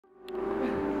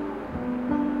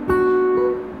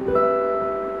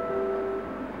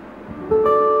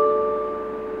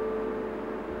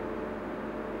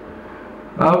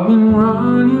been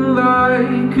running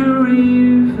like a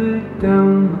river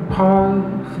down the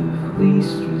path of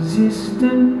least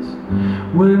resistance,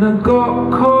 when I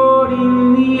got caught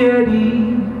in the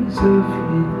eddies of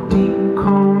your deep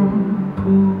calm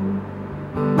pool.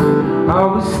 I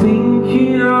was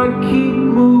thinking I'd keep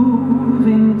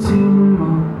moving till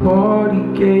my body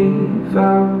gave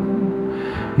out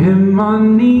and my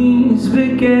knees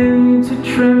began to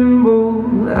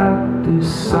tremble at the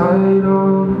sight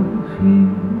of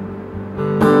you.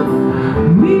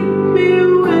 Meet me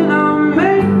when I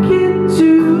make it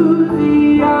to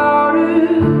the outer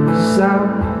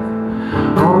south,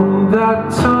 on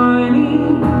that tiny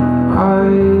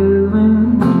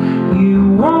island. You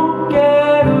won't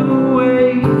get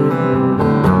away.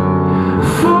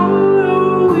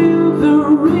 Following the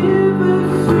river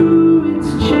through its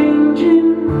changing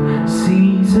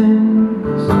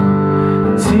seasons,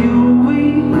 till we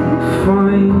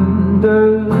find a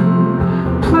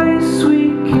place we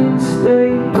can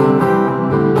stay.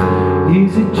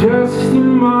 Is it just in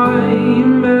my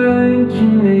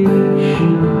imagination,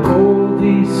 all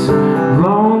this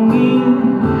longing?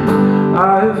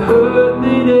 I've heard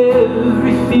that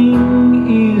everything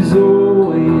is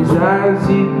always as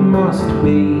it must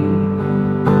be,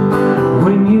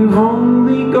 when you've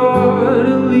only got a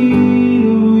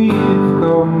little, you've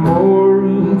got more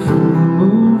room for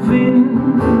moving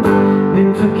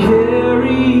and for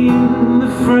carrying the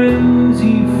friends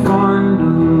you find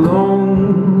along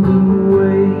the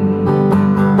way.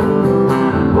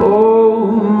 Oh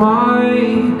my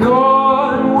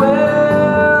God,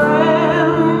 where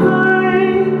am I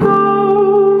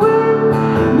going?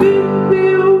 Meet me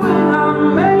when I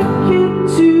make it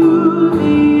to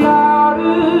the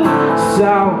outer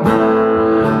south,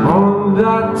 on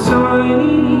that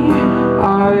tiny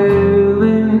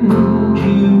island.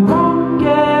 You won't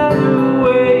get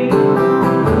away.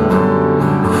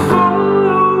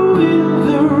 Following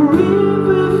the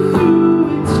river through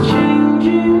its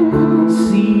changing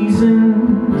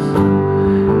seasons,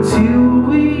 till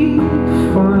we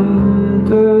find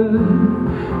a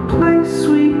place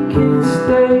we can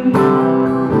stay.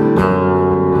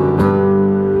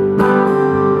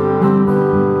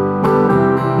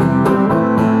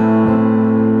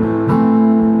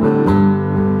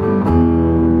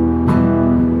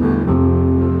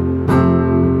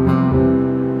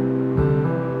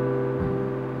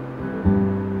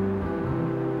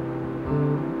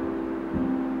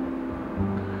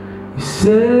 You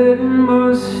said it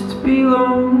must be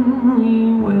lonely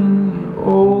when you're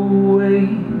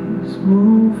always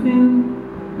moving,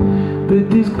 but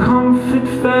there's comfort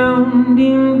found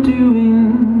in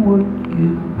doing what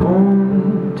you're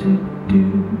born to do.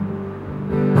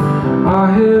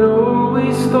 I had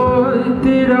always thought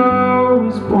that I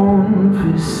was born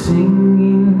for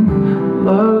singing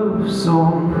love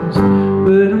songs,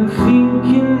 but I'm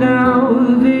thinking now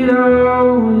that I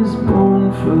was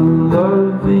born for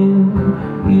loving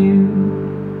you.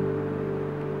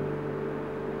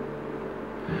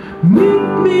 Meet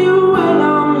me when I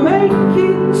make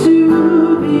it to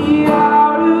the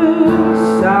outer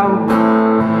south,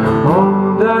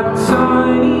 on that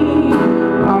tiny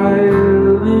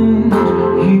island.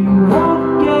 You won't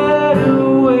get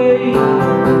away.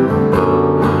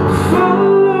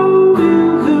 Following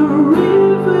the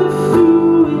river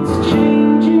through its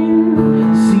changing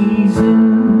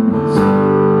seasons,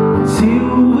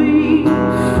 till we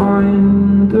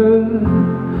find a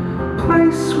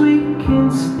place we can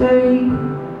stay.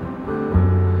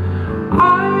 I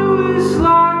was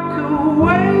like a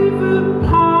wave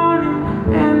upon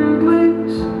an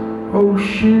endless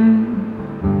ocean,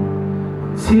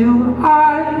 till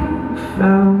I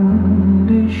found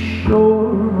a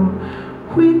shore on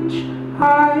which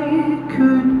I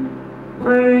could